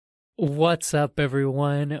What's up,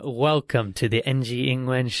 everyone? Welcome to the NG 英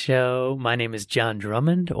文 Show. My name is John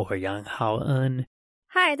Drummond, or Yang Hao-en.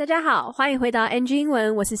 Hi, 大家好，欢迎回到 NG 英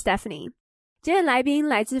文，我是 Stephanie。今天的来宾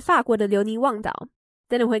来自法国的留尼旺岛，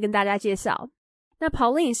等等会跟大家介绍。那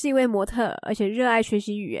Pauline 是一位模特，而且热爱学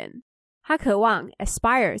习语言。她渴望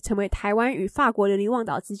aspire 成为台湾与法国留尼旺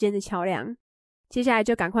岛之间的桥梁。接下来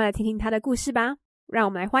就赶快来听听她的故事吧。让我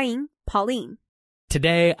们来欢迎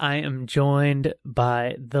Pauline。Today, I am joined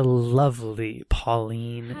by the lovely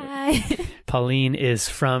Pauline. Hi. Pauline is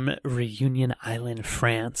from Reunion Island,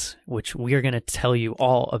 France, which we are going to tell you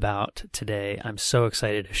all about today. I'm so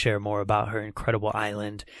excited to share more about her incredible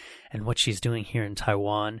island and what she's doing here in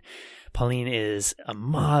Taiwan. Pauline is a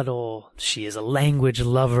model. She is a language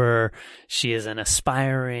lover. She is an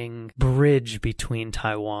aspiring bridge between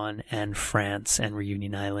Taiwan and France and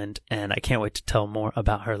Reunion Island. And I can't wait to tell more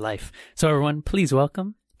about her life. So everyone, please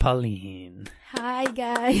welcome Pauline. Hi,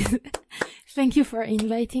 guys. Thank you for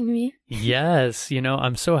inviting me. Yes.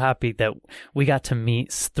 I'm so happy that we got to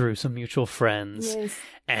meet through some mutual friends. Yes.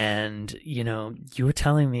 And, you were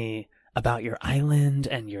telling me about your island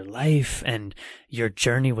and your life and your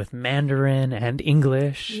journey with Mandarin and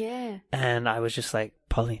English. Yeah. And I was just like,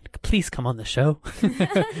 Pauline, please come on the show.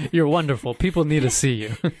 You're wonderful. People need to see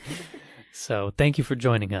you. So thank you for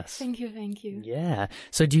joining us. Thank you. Yeah.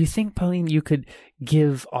 So do you think, Pauline, you could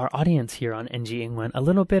give our audience here on NG Ingwen a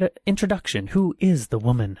little bit of introduction? Who is the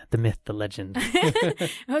woman, the myth, the legend?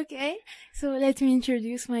 Okay. So let me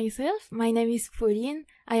introduce myself. My name is Pauline.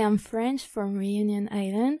 I am French from Reunion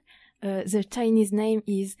Island. The Chinese name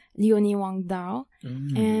is Leonie Wang Dao.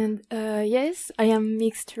 And yes, I am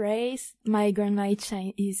mixed race. My grandma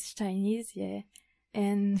is Chinese, yeah.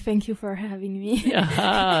 And thank you for having me.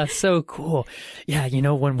 So cool. Yeah,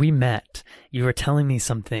 when we met, you were telling me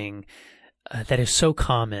something that is so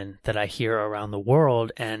common that I hear around the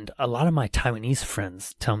world, and a lot of my Taiwanese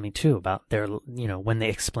friends tell me too about their, when they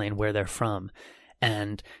explain where they're from.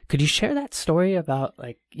 And could you share that story about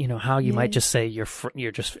how you might just say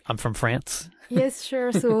I'm from France? Yes,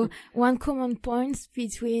 sure. So one common point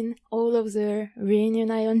between all of the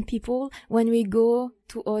Reunion Island people, when we go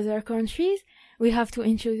to other countries, we have to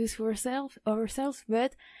introduce ourselves,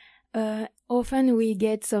 but often we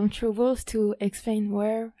get some troubles to explain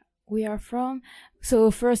where we are from.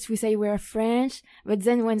 So first we say we're French, but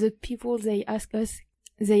then when the people, they ask us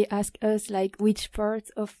like which part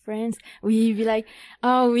of France, we be like,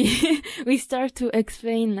 we start to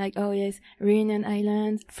explain like, oh yes, Reunion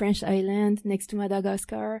Island, French island next to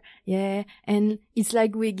Madagascar. Yeah. And it's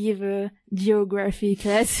like we give a geography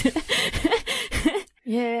class.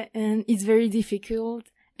 Yeah. And it's very difficult.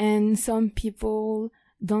 And some people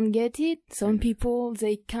don't get it. Some people,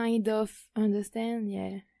 they kind of understand.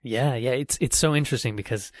 Yeah. Yeah. It's so interesting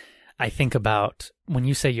because I think about when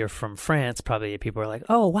you say you're from France, probably people are like,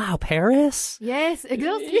 oh, wow, Paris? Yes,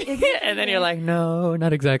 exactly. And then you're like, no,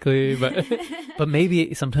 not exactly. But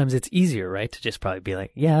maybe sometimes it's easier, right? To just probably be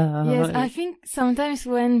like, yeah. Yes, I think sometimes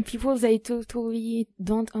when people, they totally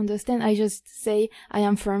don't understand, I just say I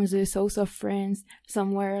am from the south of France,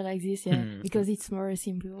 somewhere like this, yeah, because it's more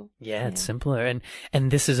simple. Yeah, it's simpler.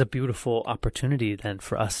 And this is a beautiful opportunity then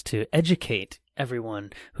for us to educate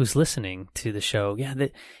everyone who's listening to the show. Yeah,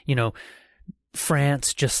 that,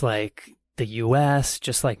 France, just like the US,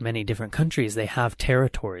 just like many different countries, they have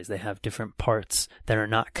territories. They have different parts that are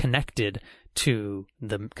not connected to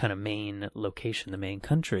the kind of main location, the main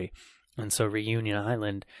country. And so Reunion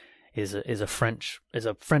Island is a French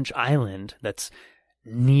island that's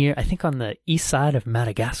near, I think, on the east side of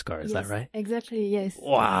Madagascar. Is that right? Exactly, yes.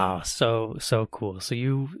 Wow, so cool. So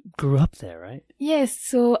you grew up there, right? Yes,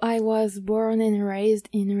 so I was born and raised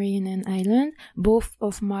in Reunion Island. Both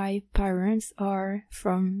of my parents are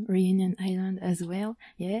from Reunion Island as well,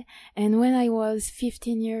 yeah. And when I was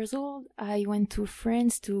 15 years old, I went to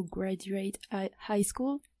France to graduate at high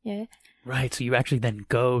school, yeah. Right, so you actually then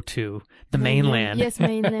go to the mainland. Yes,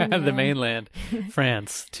 mainland. The mainland,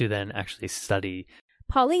 France, to then actually study.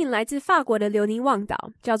 Pauline 来自法国的留尼旺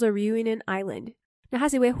岛，叫做 Reunion Island。那她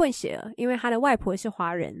是一位混血儿，因为她的外婆是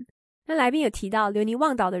华人。那来宾有提到，留尼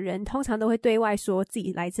旺岛的人通常都会对外说自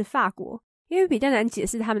己来自法国，因为比较难解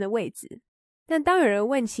释他们的位置。但当有人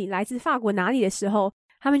问起来自法国哪里的时候，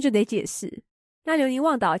他们就得解释。那留尼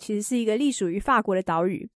旺岛其实是一个隶属于法国的岛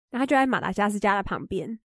屿，那它就在马达加斯加的旁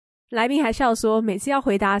边。来宾还笑说，每次要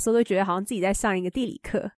回答的时候都觉得好像自己在上一个地理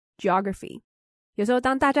课 geography。有时候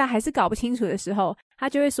当大家还是搞不清楚的时候，他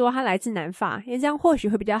就会说他来自南法，因为这样或许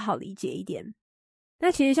会比较好理解一点。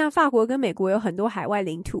那其实像法国跟美国有很多海外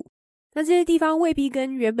领土，那这些地方未必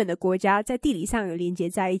跟原本的国家在地理上有连接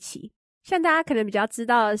在一起，像大家可能比较知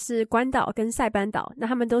道的是关岛跟塞班岛，那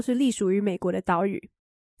他们都是隶属于美国的岛屿。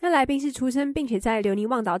那来宾是出生并且在留尼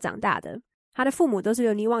旺岛长大的，他的父母都是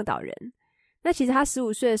留尼旺岛人。那其实他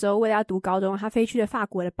15岁的时候，为了要读高中，他飞去了法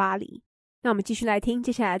国的巴黎。那我们继续来听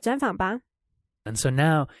接下来的专访吧。And so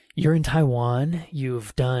now you're in Taiwan,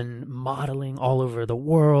 you've done modeling all over the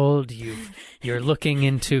world, you're looking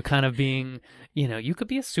into kind of being, you could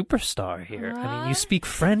be a superstar here. I mean, you speak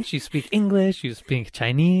French, you speak English, you speak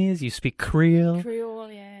Chinese, you speak Creole.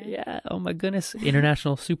 Creole, yeah. Yeah, oh my goodness,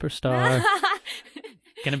 international superstar.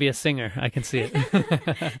 Gonna be a singer, I can see it.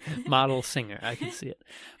 Model singer, I can see it.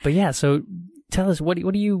 But yeah, so tell us, what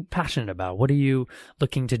are you passionate about? What are you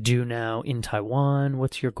looking to do now in Taiwan?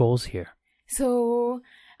 What's your goals here? So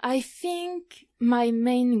I think my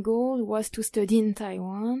main goal was to study in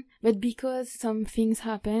Taiwan, but because some things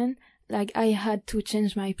happened, like I had to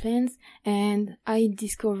change my plans, and I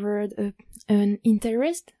discovered an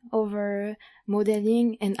interest over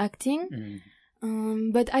modeling and acting.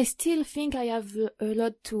 But I still think I have a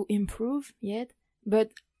lot to improve yet,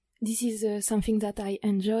 but this is something that I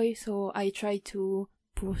enjoy, so I try to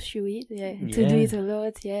pursue it, to do it a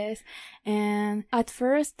lot, yes. And at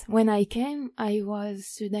first, when I came, I was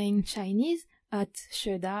studying Chinese at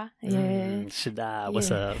Sheda. Sheda,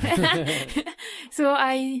 what's up? So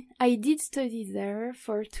I did study there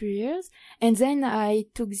for 2 years, and then I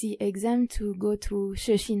took the exam to go to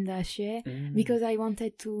Sheshin Daxue because I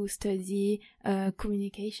wanted to study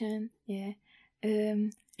communication,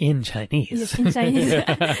 in Chinese. Yes, in Chinese.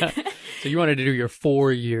 So you wanted to do your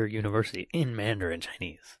 4-year university in Mandarin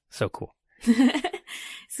Chinese. So cool.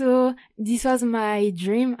 So this was my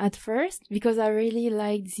dream at first because I really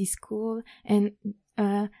liked this school and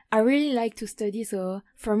I really like to study. So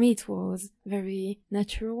for me, it was very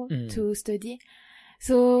natural to study.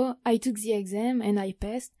 So I took the exam and I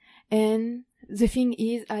passed. And the thing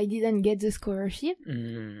is, I didn't get the scholarship.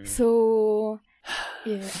 So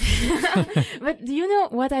yeah. But you know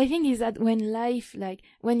what I think is that when life, like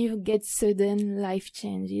when you get sudden life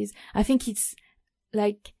changes, I think it's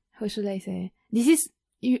like, how should I say? This is,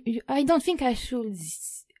 I don't think I should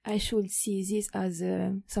see this as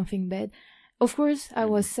something bad. Of course, I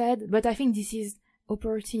was sad, but I think this is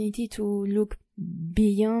opportunity to look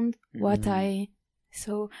beyond what I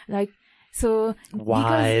saw. Like, so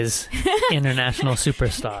wise international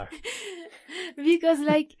superstar. Because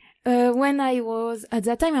like when I was at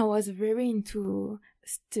that time, I was very into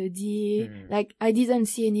study. Like I didn't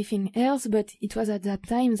see anything else, but it was at that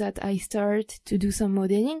time that I started to do some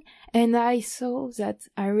modeling, and I saw that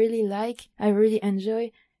I really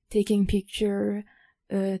enjoy taking picture,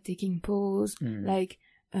 taking pose, like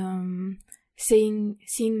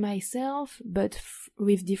seeing myself, but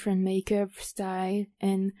with different makeup style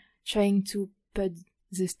and trying to put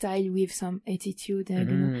the style with some attitude.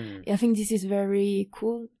 And, I think this is very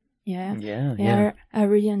cool. Yeah. I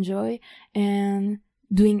really enjoy, and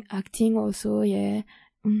doing acting also. Yeah.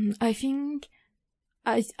 I think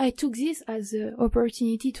I took this as an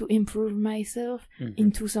opportunity to improve myself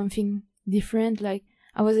into something different. Like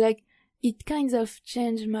I was like, it kind of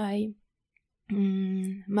changed my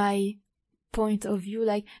my point of view,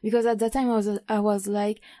 like because at that time I was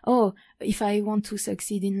like, oh, if I want to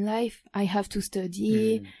succeed in life, I have to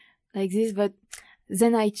study like this. But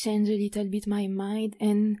then I changed a little bit my mind,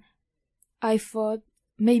 and I thought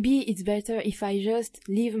maybe it's better if I just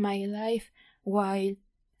live my life while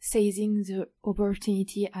seizing the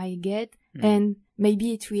opportunity I get, and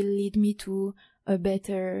maybe it will lead me to a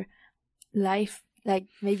better life. Like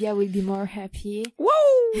maybe I will be more happy.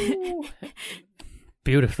 Woo!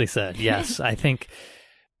 Beautifully said. Yes, I think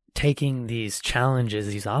taking these challenges,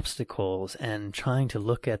 these obstacles, and trying to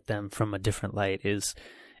look at them from a different light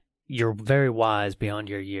you're very wise beyond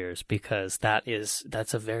your years, because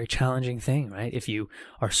that's a very challenging thing, right? If you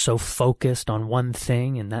are so focused on one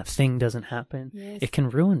thing and that thing doesn't happen, it can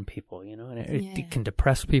ruin people, and it can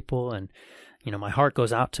depress people. And, my heart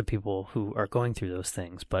goes out to people who are going through those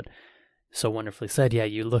things. But so wonderfully said. Yeah,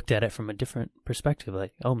 you looked at it from a different perspective,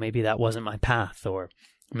 like, oh, maybe that wasn't my path, or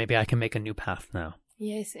maybe I can make a new path now.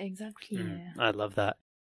 Yes, exactly. Yeah. I love that.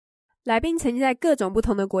 来宾曾经在各种不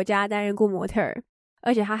同的国家担任过模特儿，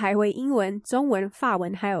而且他还会英文、中文、法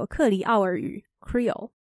文还有克里奥尔语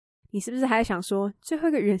Creole。 你是不是还想说最后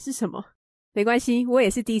一个语言是什么？没关系，我也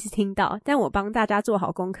是第一次听到，但我帮大家做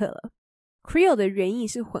好功课了。 Creole 的原意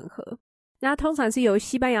是混合，那通常是由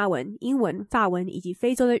西班牙文、英文、法文以及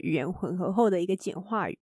非洲的语言混合后的一个简化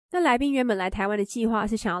语。那来宾原本来台湾的计划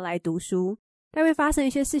是想要来读书，但因为发生一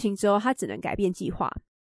些事情之后，他只能改变计划。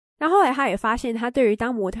那后来他也发现他对于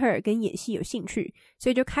当模特儿跟演戏有兴趣，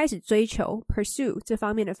所以就开始追求 pursue 这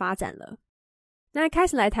方面的发展了。那开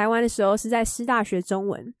始来台湾的时候是在师大学中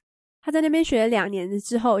文，他在那边学了2年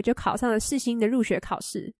之后就考上了世新的入学考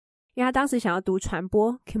试，因为他当时想要读传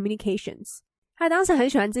播 communications。 他当时很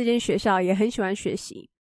喜欢这间学校，也很喜欢学习，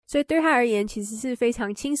所以对他而言其实是非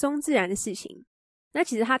常轻松自然的事情。那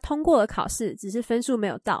其实他通过了考试，只是分数没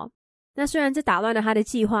有到。那虽然这打乱了他的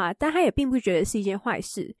计划，但他也并不觉得是一件坏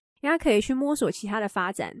事，因为他可以去摸索其他的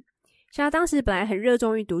发展。像他当时本来很热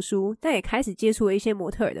衷于读书，但也开始接触了一些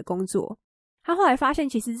模特儿的工作。他后来发现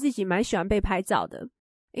其实自己蛮喜欢被拍照的，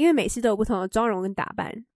因为每次都有不同的妆容跟打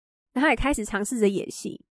扮。那他也开始尝试着演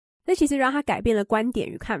戏，这其实让他改变了观点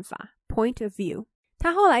与看法 point of view。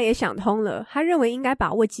 他后来也想通了，他认为应该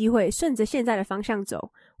把握机会，顺着现在的方向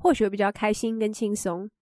走，或许会比较开心跟轻松。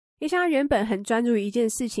因为像他原本很专注于一件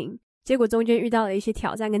事情，结果中间遇到了一些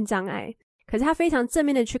挑战跟障碍，可是他非常正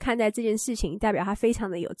面的去看待这件事情，代表他非常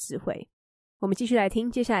的有智慧。我们继续来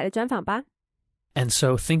听接下来的专访吧。And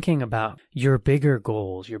so thinking about your bigger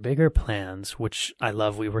goals, your bigger plans, which I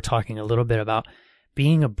love, we were talking a little bit about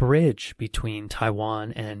being a bridge between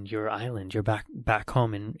Taiwan and your island. You're back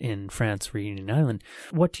home in France, Reunion Island.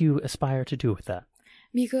 What do you aspire to do with that?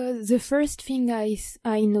 Because the first thing I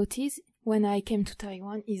noticed when I came to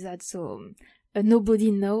Taiwan is that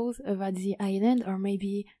nobody knows about the island, or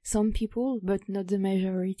maybe some people, but not the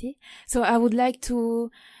majority. So I would like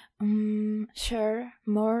to share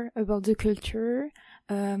more about the culture,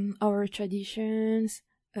 our traditions,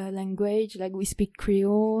 language, like we speak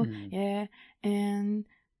Creole, yeah, and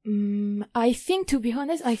I think, to be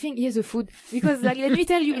honest, yes, the food, because like let me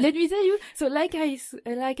tell you. So like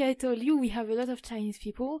I told you, we have a lot of Chinese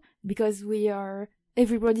people because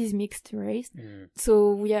everybody's mixed race.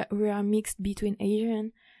 So we are mixed between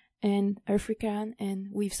Asian and African, and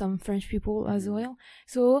with some French people as well.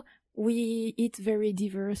 So we eat very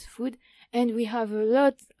diverse food, and we have a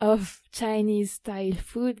lot of Chinese style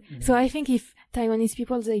food. So I think if Taiwanese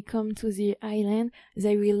people, they come to the island,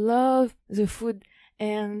 they will love the food,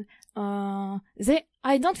 and I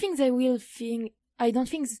don't think they will feel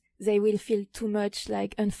too much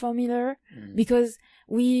like unfamiliar, because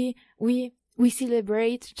we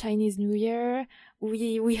celebrate Chinese New Year.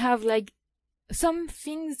 We have like some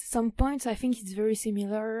points, I think it's very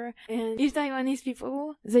similar. And if Taiwanese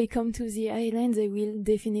people, they come to the island, they will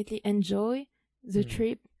definitely enjoy the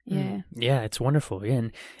trip. Yeah. Yeah, it's wonderful. Yeah,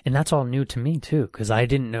 and that's all new to me too, because I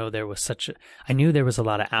didn't know there was I knew there was a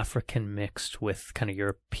lot of African mixed with kind of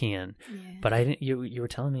European, but I didn't, you were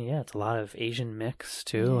telling me, it's a lot of Asian mix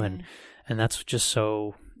too. And that's just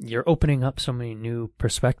so, you're opening up so many new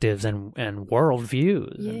perspectives and world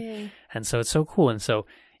views. Yeah. And so it's so cool. And so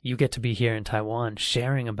you get to be here in Taiwan,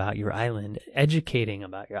 sharing about your island, educating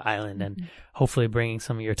about your island, and hopefully bringing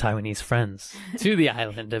some of your Taiwanese friends to the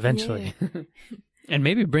island eventually. And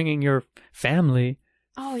maybe bringing your family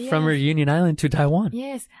from Reunion Island to Taiwan.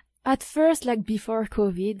 Yes. At first, like before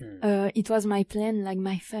COVID, it was my plan, like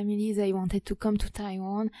my family, they wanted to come to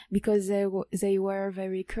Taiwan because they were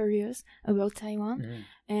very curious about Taiwan.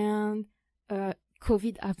 And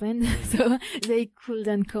COVID happened, so they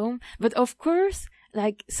couldn't come. But of course,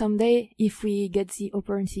 like someday, if we get the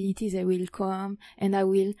opportunity, they will come and I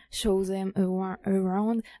will show them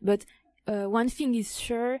around. But one thing is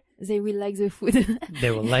sure, they will like the food.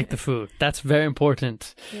 They will like the food. That's very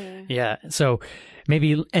important. Yeah. So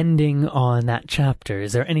maybe ending on that chapter,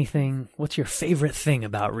 is there anything, what's your favorite thing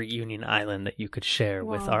about Reunion Island that you could share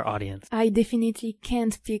with our audience? I definitely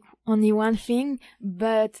can't pick only one thing,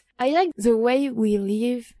 but I like the way we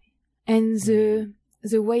live and the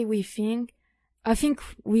way we think. I think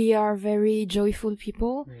we are very joyful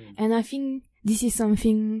people, and I think this is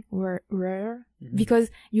something rare because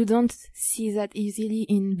you don't see that easily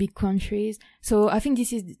in big countries. So I think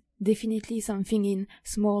this is definitely something in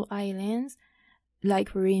small islands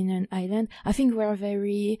like Reunion Island. I think we're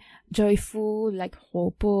very joyful, like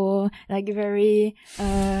hopo, like very,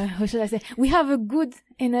 how should I say? We have a good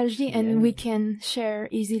energy and we can share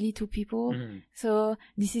easily to people. So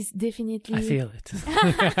this is definitely... I feel it.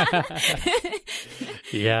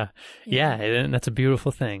 Yeah, and that's a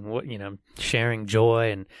beautiful thing. Sharing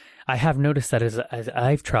joy. And I have noticed that as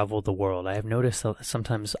I've traveled the world, I have noticed that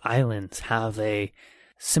sometimes islands have a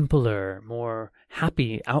simpler, more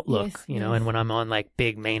happy outlook, and when I'm on like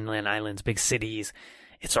big mainland islands, big cities,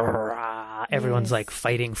 it's everyone's like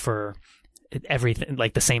fighting for everything,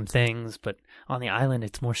 like the same things, but on the island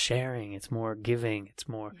it's more sharing, it's more giving, it's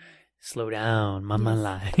more slow down, mama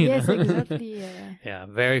lai. Yes, exactly. Yeah,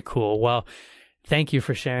 very cool. Well, thank you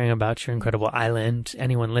for sharing about your incredible island.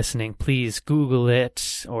 Anyone listening, please Google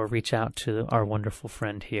it or reach out to our wonderful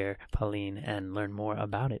friend here, Pauline, and learn more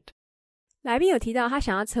about it. 来宾有提到他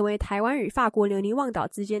想要成为台湾与法国留尼旺岛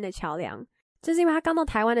之间的桥梁，这是因为他刚到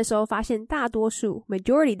台湾的时候发现大多数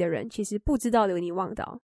majority 的人其实不知道留尼旺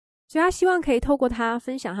岛，所以他希望可以透过他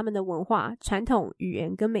分享他们的文化、传统、语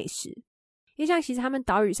言跟美食。因为像其实他们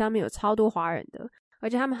岛屿上面有超多华人的，而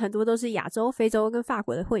且他们很多都是亚洲、非洲跟法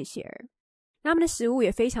国的混血儿。那他们的食物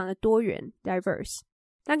也非常的多元 diverse。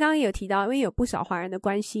但刚刚也有提到，因为有不少华人的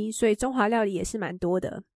关系，所以中华料理也是蛮多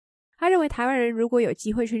的。他认为台湾人如果有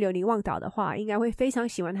机会去留尼旺岛的话，应该会非常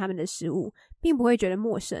喜欢他们的食物，并不会觉得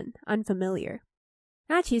陌生 unfamiliar。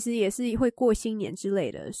那其实也是会过新年之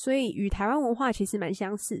类的，所以与台湾文化其实蛮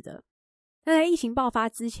相似的。那在疫情爆发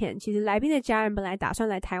之前，其实来宾的家人本来打算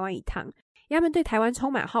来台湾一趟，因为他们对台湾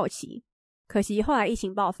充满好奇，可惜后来疫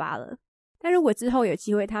情爆发了。但如果之后有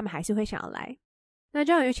机会，他们还是会想要来。那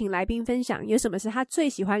这样有请来宾分享有什么是他最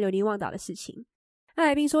喜欢留尼旺岛的事情。那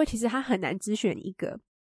来宾说其实他很难只选一个，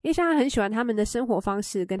因为像他很喜欢他们的生活方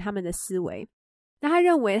式跟他们的思维。那他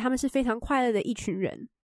认为他们是非常快乐的一群人，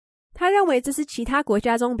他认为这是其他国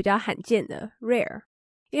家中比较罕见的 rare，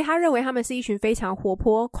 因为他认为他们是一群非常活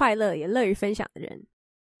泼、快乐也乐于分享的人。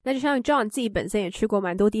那就像 John 自己本身也去过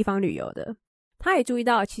蛮多地方旅游的，他也注意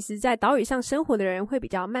到其实在岛屿上生活的人会比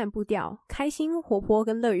较慢步调、开心、活泼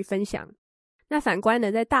跟乐于分享。那反观呢，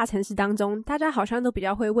在大城市当中，大家好像都比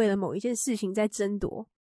较会为了某一件事情在争夺。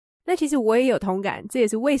那其实我也有同感，这也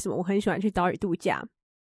是为什么我很喜欢去岛屿度假。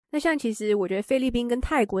那像其实我觉得菲律宾跟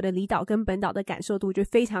泰国的离岛跟本岛的感受度就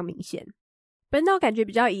非常明显。本岛感觉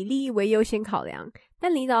比较以利益为优先考量，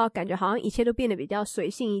但离岛感觉好像一切都变得比较随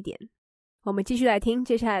性一点。我们继续来听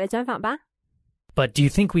接下来的专访吧。But do you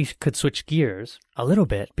think we could switch gears a little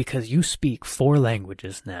bit, because you speak 4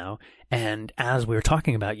 languages now, and as we were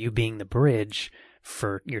talking about you being the bridge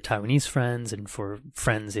for your Taiwanese friends and for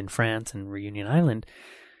friends in France and Reunion Island,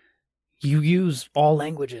 you use all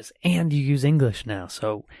languages and you use English now.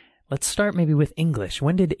 So let's start maybe with English.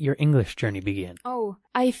 When did your English journey begin? Oh,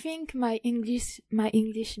 I think my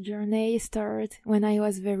English journey started when I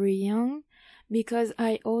was very young, because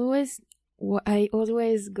I always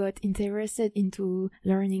got interested into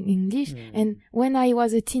learning English. And when I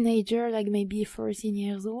was a teenager, like maybe 14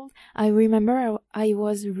 years old, I remember I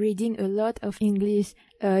was reading a lot of English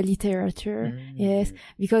literature. Yes,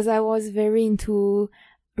 because I was very into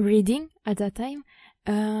reading at that time.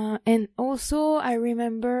 And also I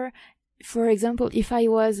remember, for example, if I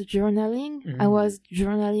was journaling, I was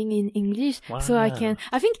journaling in English. Wow. So I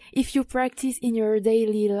think if you practice in your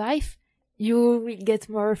daily life, you will get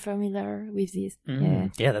more familiar with this.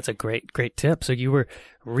 Yeah, that's a great tip. So you were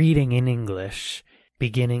reading in English,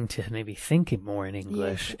 beginning to maybe thinking more in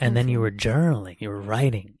English, yes, and then you were journaling, you were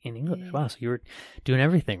writing in English. Yeah. Wow, so you were doing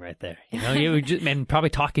everything right there. You know, you were just, and probably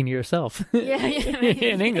talking to yourself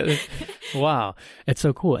in English. Wow, it's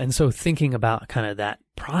so cool. And so thinking about kind of that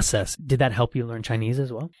process, did that help you learn Chinese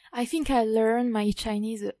as well? I think I learned my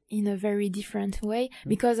Chinese in a very different way,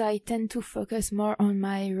 because I tend to focus more on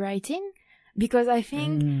my writing. Because I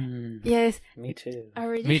think, yes. Me too.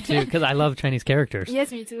 Already. Me too, because I love Chinese characters.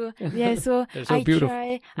 Yes, me too. Yeah, so, They're so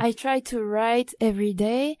beautiful. I try to write every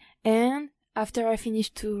day, and after I finish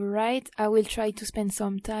to write, I will try to spend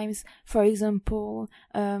some time, for example,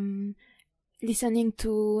 listening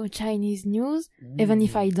to Chinese news, even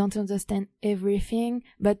if I don't understand everything.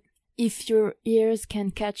 But if your ears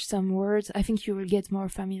can catch some words, I think you will get more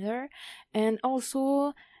familiar. And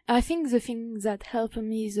also, I think the thing that helped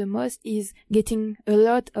me the most is getting a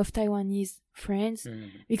lot of Taiwanese friends,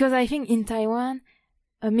 because I think in Taiwan,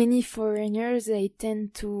 many foreigners, they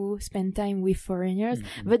tend to spend time with foreigners,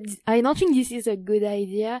 but I don't think this is a good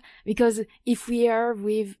idea, because if we are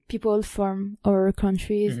with people from our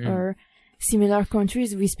countries or similar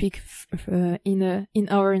countries, we speak in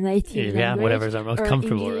our native language, whatever's our most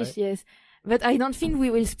comfortable, English, right? Yes, but I don't think we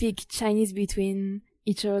will speak Chinese between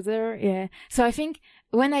each other. Yeah, so I think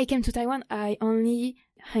when I came to Taiwan, I only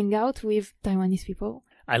hang out with Taiwanese people.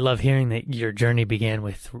 I love hearing that your journey began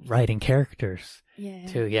with writing characters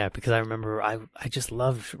too. Yeah, because I remember I just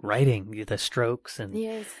loved writing the strokes and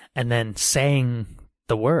then saying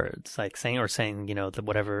the words, like saying, you know,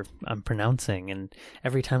 whatever I'm pronouncing. And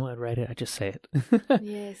every time I'd write it, I just say it.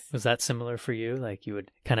 Yes. Was that similar for you? Like you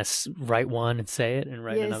would kind of write one and say it and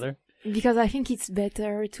write another? Because I think it's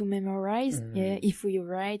better to memorize if we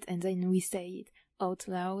write and then we say it out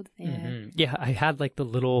loud. Yeah, I had like the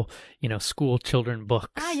little, you know, school children books,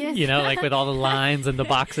 yes. you know, like with all the lines and the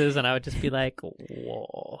boxes, and I would just be like,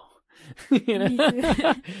 whoa. You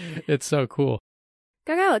know? It's so cool.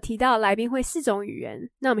 刚刚有提到来宾会4种语言，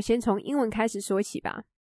那我们先从英文开始说起吧。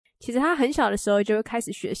其实他很小的时候就会开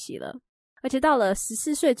始学习了，而且到了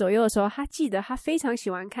14岁左右的时候，他记得他非常喜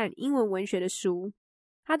欢看英文文学的书。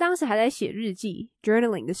他当时还在写日记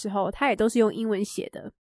journaling 的时候，他也都是用英文写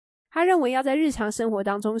的。他认为要在日常生活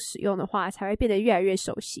当中使用的话，才会变得越来越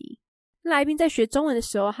熟悉。来宾在学中文的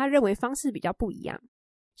时候，他认为方式比较不一样。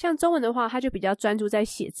像中文的话，他就比较专注在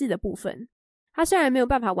写字的部分。他虽然没有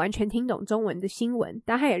办法完全听懂中文的新闻，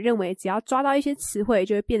但他也认为只要抓到一些词汇，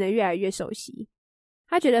就会变得越来越熟悉。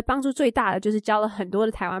他觉得帮助最大的就是交了很多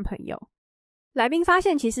的台湾朋友。来宾发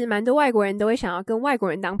现其实蛮多外国人都会想要跟外国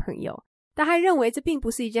人当朋友，但他认为这并不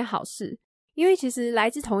是一件好事，因为其实来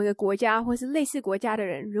自同一个国家或是类似国家的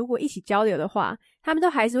人，如果一起交流的话，他们都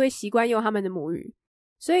还是会习惯用他们的母语。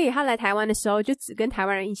所以他来台湾的时候就只跟台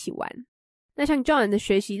湾人一起玩。那像 John 的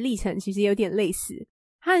学习历程其实有点类似，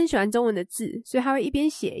他很喜欢中文的字，所以他会一边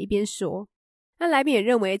写一边说。那来宾也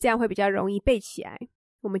认为这样会比较容易背起来。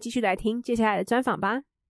我们继续来听接下来的专访吧。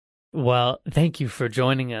Well, thank you for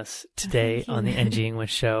joining us today on the NG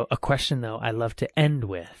English Show. A question, though, I love to end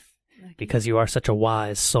with, because you are such a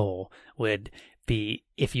wise soul, would be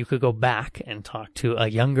if you could go back and talk to a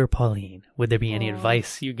younger Pauline, would there be any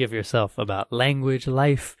advice you give yourself about language,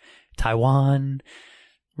 life, Taiwan,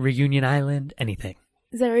 Reunion Island, anything?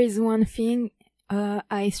 There is one thing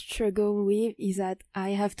I struggle with is that I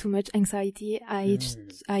have too much anxiety.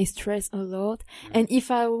 I stress a lot. And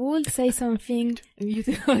if I would say something,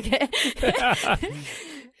 okay.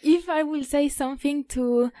 If I would say something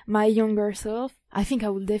to my younger self, I think I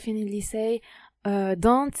would definitely say,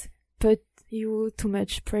 don't put you too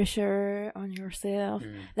much pressure on yourself.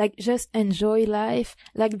 Like, just enjoy life.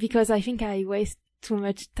 Like, because I think I waste too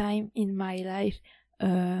much time in my life,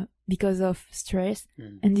 because of stress,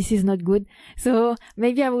 and this is not good. So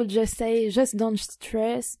maybe I would just say, just don't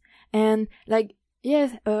stress. And like,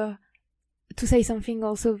 yes, to say something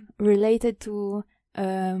also related to,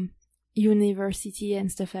 university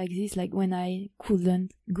and stuff like this, like when I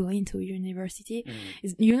couldn't go into university,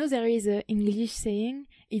 you know, there is a English saying,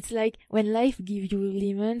 it's like, when life gives you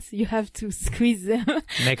lemons, you have to squeeze them.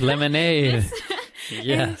 Make lemonade.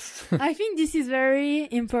 Yes. I think this is very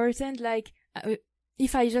important. Like,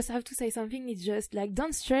 if I just have to say something, it's just like,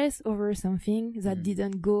 don't stress over something that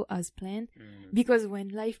didn't go as planned. Because when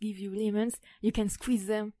life gives you lemons, you can squeeze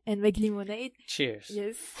them and make lemonade. Cheers.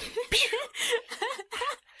 Yes.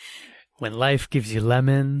 When life gives you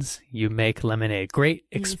lemons, you make lemonade. Great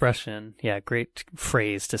expression. Yeah, great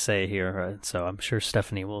phrase to say here. So I'm sure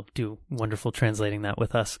Stephanie will do wonderful translating that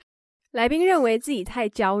with us. 来宾认为自己太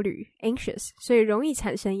焦虑 anxious， 所以容易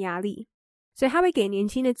产生压力。所以他会给年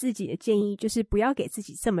轻的自己的建议就是不要给自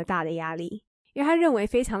己这么大的压力，因为他认为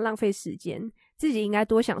非常浪费时间，自己应该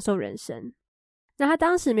多享受人生。那他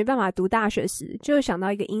当时没办法读大学时，就想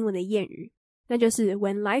到一个英文的谚语，那就是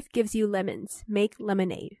When life gives you lemons, make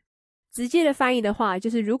lemonade。 直接的翻译的话就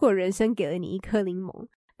是如果人生给了你一颗柠檬，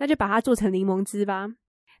那就把它做成柠檬汁吧。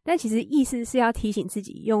但其实意思是要提醒自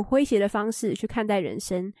己用诙谐的方式去看待人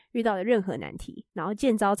生遇到的任何难题，然后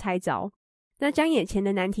见招拆招，那将眼前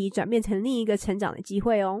的难题转变成另一个成长的机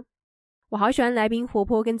会哦。我好喜欢来宾活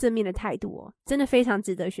泼跟正面的态度哦，真的非常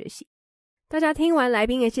值得学习。大家听完来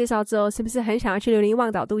宾的介绍之后，是不是很想要去留尼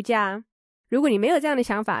旺岛度假啊？如果你没有这样的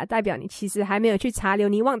想法，代表你其实还没有去查留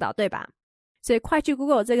尼旺岛，对吧？所以快去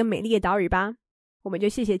Google 这个美丽的岛屿吧。我们就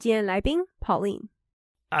谢谢今天的来宾 Pauline。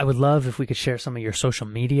 I would love if we could share some of your social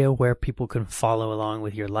media where people can follow along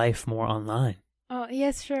with your life more online. Oh,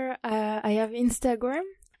 yes, sure. I have Instagram.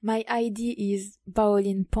 My ID is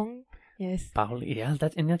Pauline Pong. Yes. Pauline, yeah,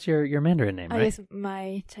 that's your Mandarin name, right? Yes,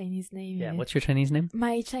 my Chinese name. Yeah, yes. what's your Chinese name?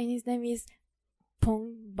 My Chinese name is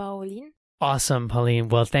Pong Pauline. Awesome, Pauline.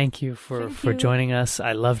 Well, thank you for joining us.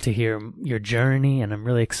 I love to hear your journey, and I'm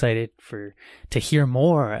really excited to hear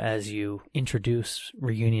more as you introduce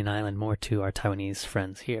Reunion Island more to our Taiwanese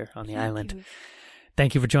friends here on the island.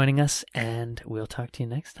 Thank you for joining us, and we'll talk to you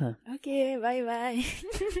next time. Okay, bye-bye.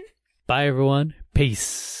 Bye, everyone.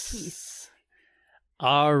 Peace.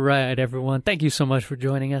 All right, everyone. Thank you so much for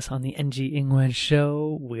joining us on the NG English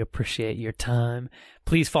Show. We appreciate your time.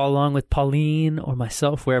 Please follow along with Pauline or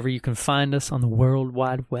myself wherever you can find us on the World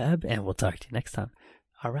Wide Web, and we'll talk to you next time.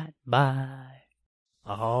 All right, bye.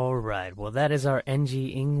 All right, well, that is our NG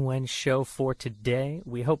English Show for today.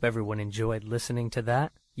 We hope everyone enjoyed listening to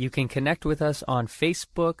that. You can connect with us on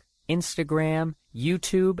Facebook, Instagram,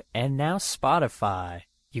 YouTube, and now Spotify.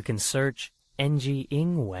 You can search NG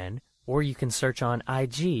Ingwen, or you can search on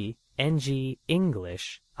IG, NG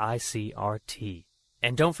English, ICRT.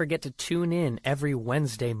 And don't forget to tune in every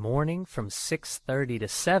Wednesday morning from 6:30 to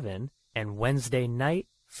 7, and Wednesday night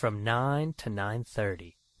from 9 to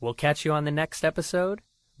 9:30. We'll catch you on the next episode.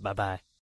 Bye-bye.